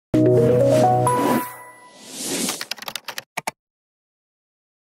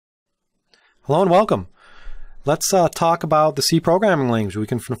Hello and welcome. Let's talk about the C programming language. We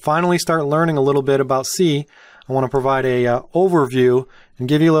can finally start learning a little bit about C. I want to provide a overview and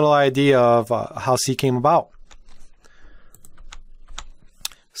give you a little idea of how C came about.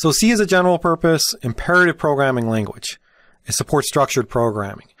 So C is a general purpose imperative programming language. It supports structured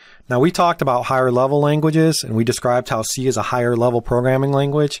programming. Now we talked about higher level languages and we described how C is a higher level programming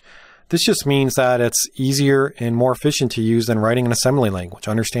language. This just means that it's easier and more efficient to use than writing an assembly language,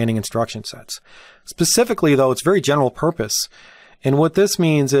 understanding instruction sets. Specifically though, it's very general purpose. And what this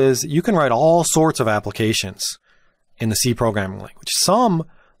means is you can write all sorts of applications in the C programming language. Some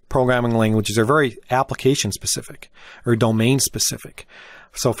programming languages are very application specific or domain specific.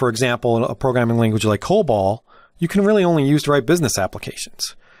 So for example, a programming language like COBOL, you can really only use to write business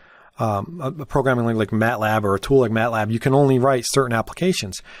applications. A programming language like MATLAB or a tool like MATLAB, you can only write certain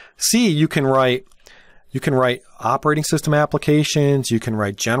applications. C, you can write operating system applications, you can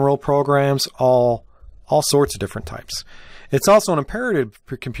write general programs, all sorts of different types. It's also an imperative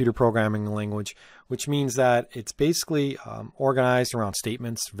computer programming language, which means that it's basically organized around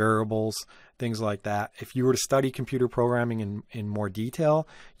statements, variables, things like that. If you were to study computer programming in more detail,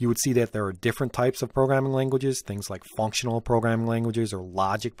 you would see that there are different types of programming languages, things like functional programming languages or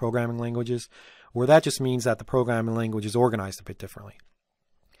logic programming languages, where that just means that the programming language is organized a bit differently.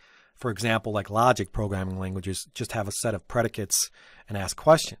 For example, like logic programming languages just have a set of predicates and ask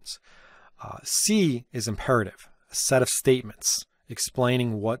questions. C is imperative, a set of statements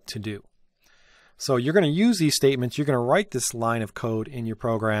explaining what to do. So you're going to use these statements, you're going to write this line of code in your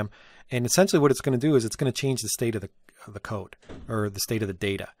program, and essentially what it's going to do is it's going to change the state of the code or the state of the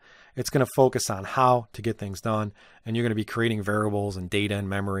data. It's going to focus on how to get things done, and you're going to be creating variables and data and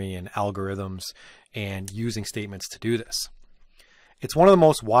memory and algorithms and using statements to do this. It's one of the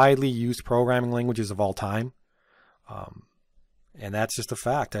most widely used programming languages of all time, and that's just a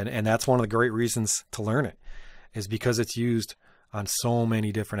fact, and that's one of the great reasons to learn it, is because it's used on so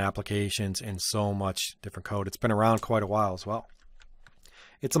many different applications and so much different code. It's been around quite a while as well.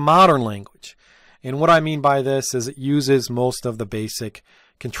 It's a modern language. And what I mean by this is it uses most of the basic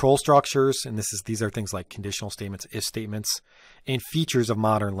control structures, and these are things like conditional statements, if statements, and features of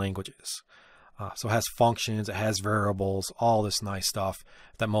modern languages. So it has functions, it has variables, all this nice stuff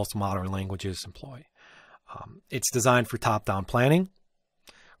that most modern languages employ. It's designed for top-down planning,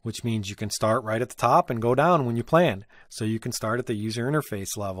 which means you can start right at the top and go down when you plan. So you can start at the user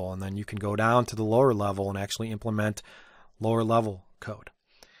interface level, and then you can go down to the lower level and actually implement lower level code.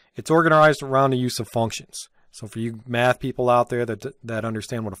 It's organized around the use of functions. So for you math people out there that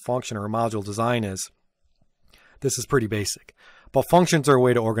understand what a function or a module design is, this is pretty basic. But functions are a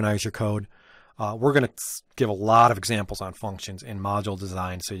way to organize your code. We're going to give a lot of examples on functions in module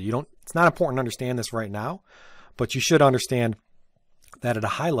design. So it's not important to understand this right now, but you should understand that at a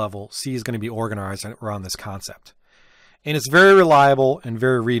high level, C is going to be organized around this concept. And it's very reliable and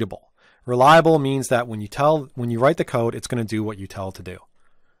very readable. Reliable means that when you write the code, it's going to do what you tell it to do.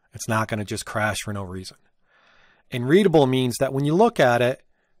 It's not going to just crash for no reason. And readable means that when you look at it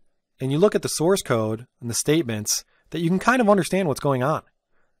and you look at the source code and the statements, that you can kind of understand what's going on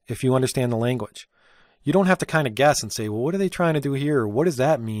if you understand the language. You don't have to kind of guess and say, well, what are they trying to do here? Or what does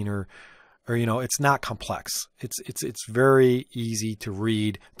that mean? Or it's not complex. It's very easy to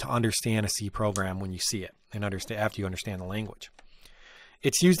read, to understand a C program when you see it and understand after you understand the language.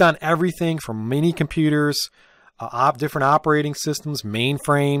 It's used on everything from mini computers, different operating systems,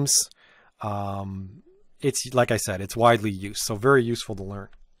 mainframes. It's like I said, it's widely used, so very useful to learn.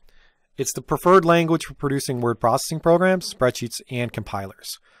 It's the preferred language for producing word processing programs, spreadsheets, and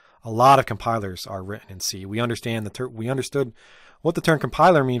compilers. A lot of compilers are written in C. We understood what the term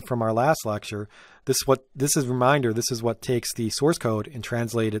compiler means from our last lecture. This is a reminder. This is what takes the source code and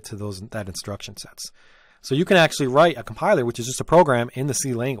translate it to that instruction sets. So you can actually write a compiler, which is just a program in the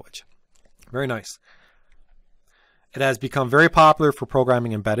C language. Very nice. It has become very popular for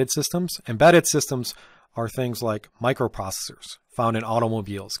programming embedded systems. Embedded systems are things like microprocessors found in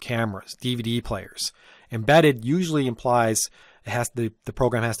automobiles, cameras, DVD players. Embedded usually implies the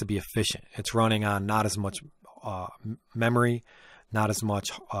program has to be efficient. It's running on not as much memory, not as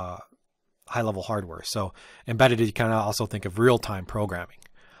much high-level hardware. So embedded, you kind of also think of real-time programming.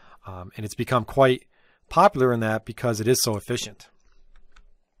 And it's become quite popular in that because it is so efficient.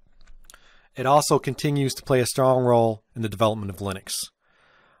 It also continues to play a strong role in the development of Linux.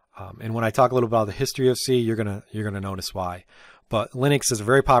 And when I talk a little about the history of C, you're gonna notice why. But Linux is a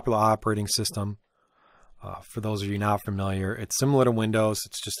very popular operating system. For those of you not familiar, it's similar to Windows.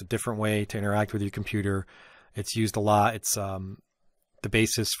 It's just a different way to interact with your computer. It's used a lot. It's the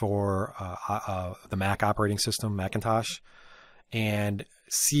basis for the Mac operating system, Macintosh. And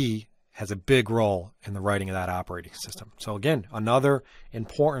C has a big role in the writing of that operating system. So again, another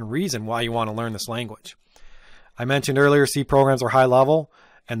important reason why you want to learn this language. I mentioned earlier C programs are high level,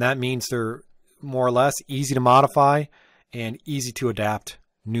 and that means they're more or less easy to modify and easy to adapt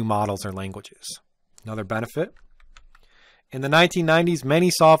new models or languages. Another benefit. In the 1990s, many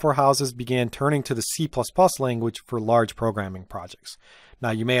software houses began turning to the C++ language for large programming projects.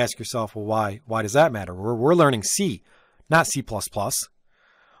 Now, you may ask yourself, well, why does that matter? We're learning C, not C++.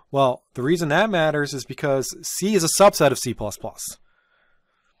 Well, the reason that matters is because C is a subset of C++.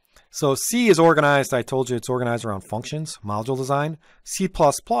 So C is organized, I told you it's organized around functions, module design. C++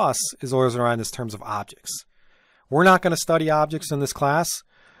 is organized in terms of objects. We're not going to study objects in this class,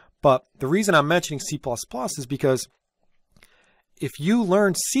 but the reason I'm mentioning C++ is because if you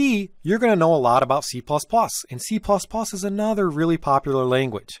learn C, you're going to know a lot about C++. And C++ is another really popular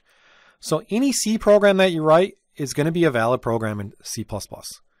language. So any C program that you write is going to be a valid program in C++.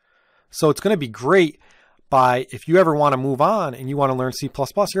 So it's going to be great if you ever want to move on and you want to learn C++,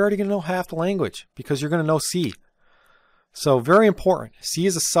 you're already going to know half the language because you're going to know C. So very important. C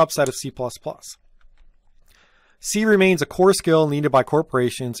is a subset of C++. C remains a core skill needed by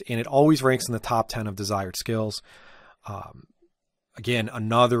corporations, and it always ranks in the top 10 of desired skills. Again,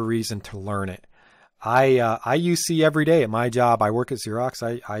 another reason to learn it. I use C every day at my job. I work at Xerox.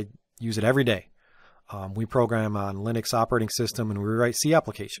 I use it every day. We program on Linux operating system, and we write C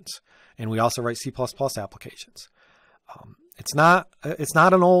applications, and we also write C++ applications. It's not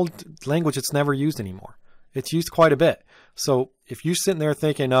an old language that's never used anymore. It's used quite a bit. So if you're sitting there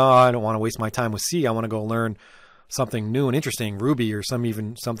thinking, "Oh, I don't want to waste my time with C. I want to go learn something new and interesting, Ruby or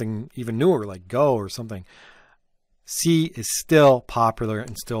something even newer like Go or something," C is still popular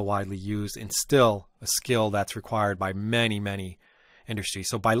and still widely used and still a skill that's required by many, many industries.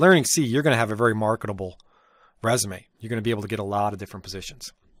 So by learning C, you're going to have a very marketable resume. You're going to be able to get a lot of different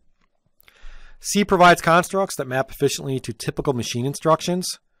positions. C provides constructs that map efficiently to typical machine instructions.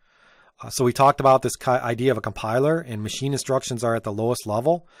 So we talked about this idea of a compiler, and machine instructions are at the lowest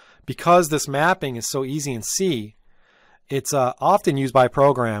level. Because this mapping is so easy in C, it's often used by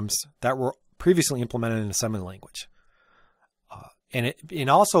programs that were previously implemented in assembly language. And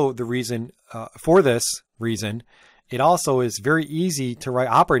also the reason for this reason, it also is very easy to write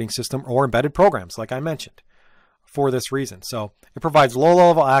operating system or embedded programs, like I mentioned, for this reason. So it provides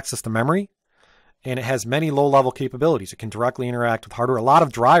low-level access to memory, and it has many low-level capabilities. It can directly interact with hardware. A lot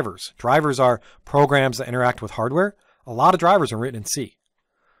of drivers. Drivers are programs that interact with hardware. A lot of drivers are written in C.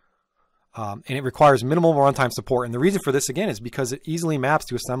 And it requires minimal runtime support. And the reason for this, again, is because it easily maps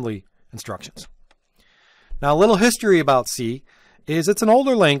to assembly instructions. Now, a little history about C is it's an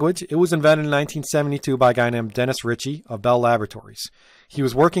older language. It was invented in 1972 by a guy named Dennis Ritchie of Bell Laboratories. He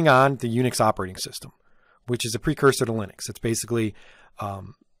was working on the Unix operating system, which is a precursor to Linux. It's basically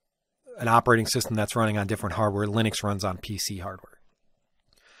an operating system that's running on different hardware. Linux runs on PC hardware.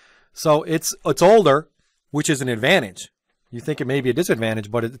 So it's older, which is an advantage. You think it may be a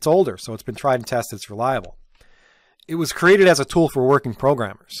disadvantage, but it's older, so it's been tried and tested. It's reliable. It was created as a tool for working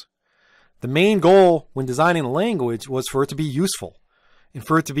programmers. The main goal when designing the language was for it to be useful and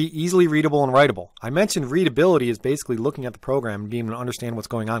for it to be easily readable and writable. I mentioned readability is basically looking at the program and being able to understand what's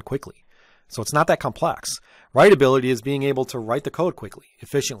going on quickly. So it's not that complex. Writability is being able to write the code quickly,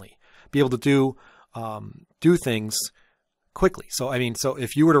 efficiently, be able to do things quickly. So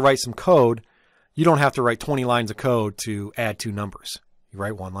if you were to write some code, you don't have to write 20 lines of code to add 2 numbers. You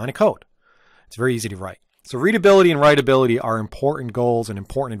write 1 line of code. It's very easy to write. So readability and writability are important goals and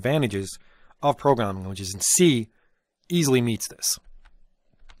important advantages of programming languages, and C easily meets this.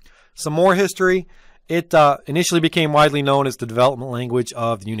 Some more history. It initially became widely known as the development language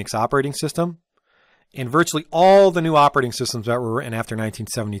of the Unix operating system, and virtually all the new operating systems that were written after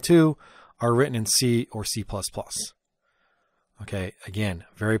 1972 are written in C or C++. Okay, again,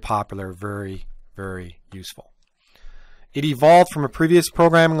 very popular, very, very useful. It evolved from a previous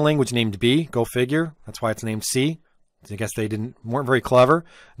programming language named B. Go figure. That's why it's named C. I guess they weren't very clever,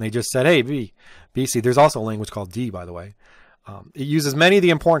 and they just said, "Hey, B, C." There's also a language called D, by the way. It uses many of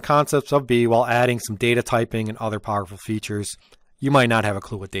the important concepts of B while adding some data typing and other powerful features. You might not have a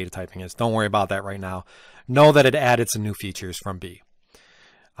clue what data typing is. Don't worry about that right now. Know that it added some new features from B.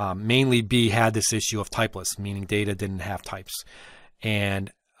 Mainly B had this issue of typeless, meaning data didn't have types,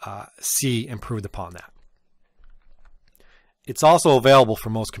 and C improved upon that. It's also available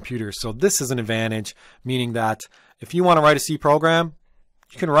for most computers, so this is an advantage, meaning that if you want to write a C program,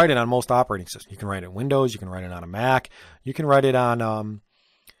 you can write it on most operating systems. You can write it on Windows, you can write it on a Mac, you can write it on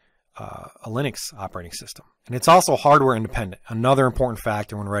a Linux operating system. And it's also hardware independent, another important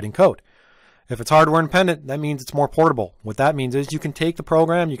factor when writing code. If it's hardware independent, that means it's more portable. What that means is you can take the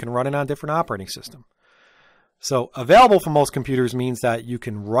program, you can run it on a different operating system. So available for most computers means that you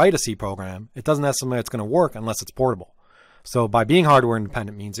can write a C program. It doesn't necessarily mean it's going to work unless it's portable. So by being hardware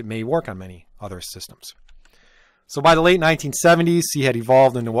independent means it may work on many other systems. So by the late 1970s, C had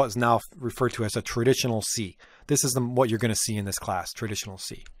evolved into what is now referred to as a traditional C. This is what you're going to see in this class, traditional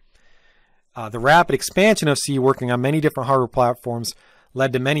C. The rapid expansion of C working on many different hardware platforms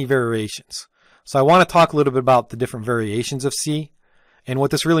led to many variations. So I want to talk a little bit about the different variations of C. And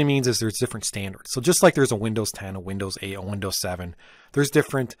what this really means is there's different standards. So just like there's a Windows 10, a Windows 8, a Windows 7, there's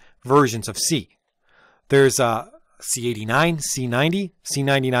different versions of C. There's C89, C90,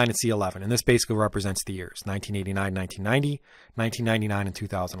 C99, and C11. And this basically represents the years, 1989, 1990, 1999, and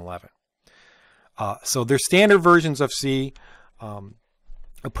 2011. So there's standard versions of C.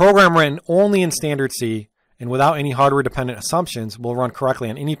 A program written only in standard C and without any hardware-dependent assumptions will run correctly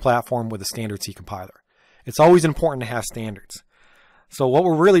on any platform with a standard C compiler. It's always important to have standards. So what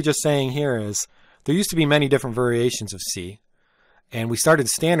we're really just saying here is there used to be many different variations of C, and we started to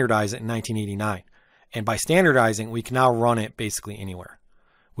standardize it in 1989. And by standardizing, we can now run it basically anywhere.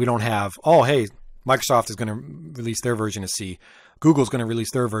 We don't have, oh, hey, Microsoft is going to release their version of C. Google's going to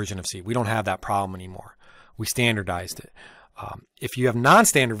release their version of C. We don't have that problem anymore. We standardized it. If you have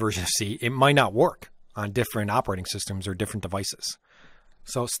non-standard version of C, it might not work on different operating systems or different devices.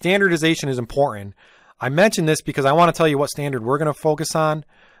 So standardization is important. I mention this because I want to tell you what standard we're going to focus on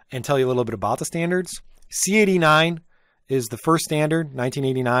and tell you a little bit about the standards. C89 is the first standard,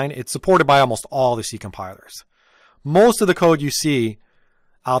 1989. It's supported by almost all the C compilers. Most of the code you see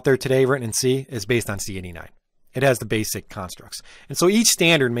out there today written in C is based on C89. It has the basic constructs. And so each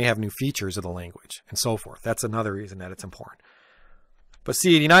standard may have new features of the language and so forth. That's another reason that it's important. But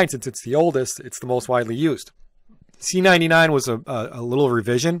C89, since it's the oldest, it's the most widely used. C99 was a little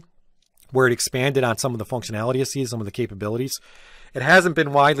revision where it expanded on some of the functionality of C, some of the capabilities. It hasn't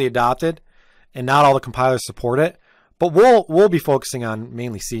been widely adopted, and not all the compilers support it. But we'll be focusing on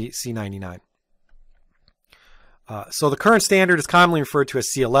mainly C99. So the current standard is commonly referred to as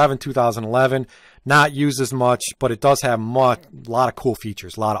C11, 2011. Not used as much, but it does have a lot of cool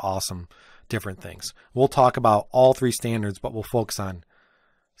features, a lot of awesome different things. We'll talk about all three standards, but we'll focus on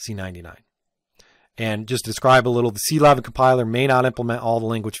C99. And just to describe a little, the C11 compiler may not implement all the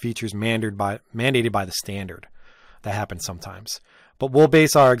language features mandated by the standard. That happens sometimes. But we'll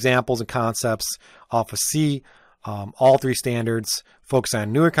base our examples and concepts off of C, all three standards, focus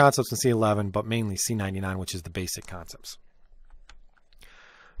on newer concepts in C11, but mainly C99, which is the basic concepts.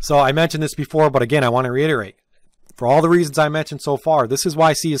 So I mentioned this before, but again, I want to reiterate. For all the reasons I mentioned so far, this is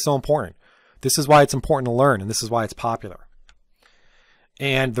why C is so important. This is why it's important to learn, and this is why it's popular.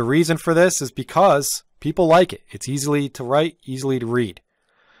 And the reason for this is because people like it. It's easily to write, easily to read.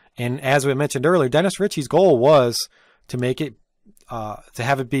 And as we mentioned earlier, Dennis Ritchie's goal was to make it, to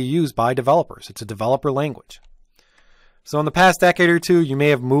have it be used by developers. It's a developer language. So in the past decade or two, you may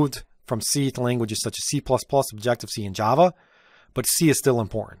have moved from C to languages such as C++, Objective-C, and Java, but C is still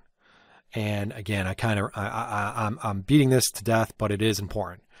important. And again, I'm beating this to death, but it is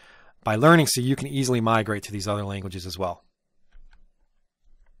important. By learning C, you can easily migrate to these other languages as well.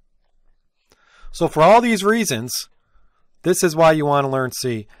 So for all these reasons, this is why you want to learn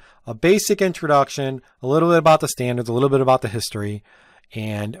C. A basic introduction, a little bit about the standards, a little bit about the history,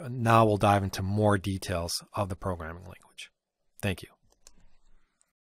 and now we'll dive into more details of the programming language. Thank you.